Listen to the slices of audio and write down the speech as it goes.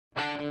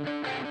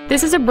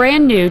This is a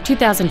brand new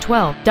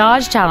 2012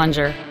 Dodge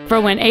Challenger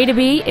for when A to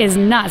B is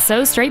not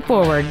so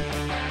straightforward.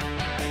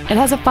 It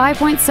has a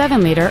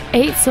 5.7-liter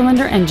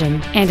 8-cylinder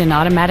engine and an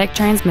automatic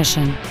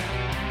transmission.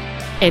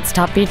 Its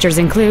top features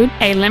include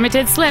a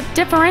limited slip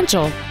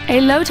differential,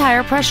 a low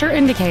tire pressure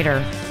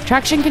indicator,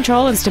 traction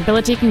control and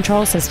stability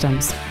control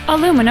systems,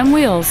 aluminum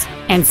wheels,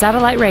 and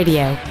satellite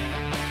radio.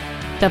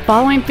 The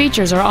following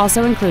features are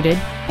also included: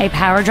 a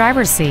power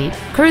driver's seat,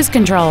 cruise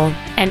control,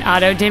 an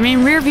auto-dimming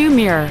rearview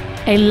mirror,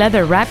 a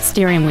leather-wrapped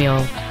steering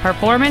wheel,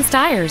 performance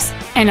tires,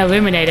 an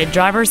illuminated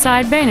driver's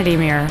side vanity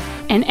mirror,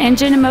 an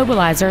engine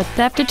immobilizer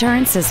theft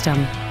deterrent system,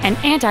 an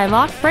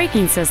anti-lock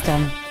braking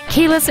system,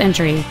 keyless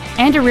entry,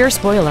 and a rear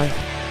spoiler.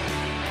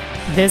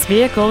 This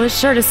vehicle is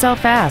sure to sell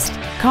fast.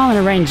 Call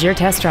and arrange your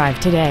test drive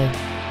today.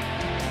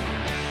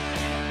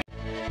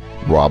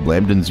 Rob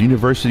Lambdin's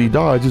University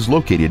Dodge is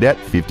located at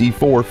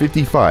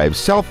 5455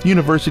 South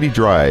University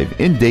Drive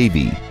in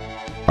Davie.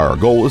 Our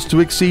goal is to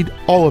exceed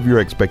all of your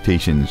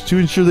expectations to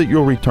ensure that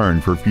you'll return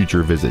for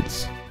future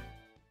visits.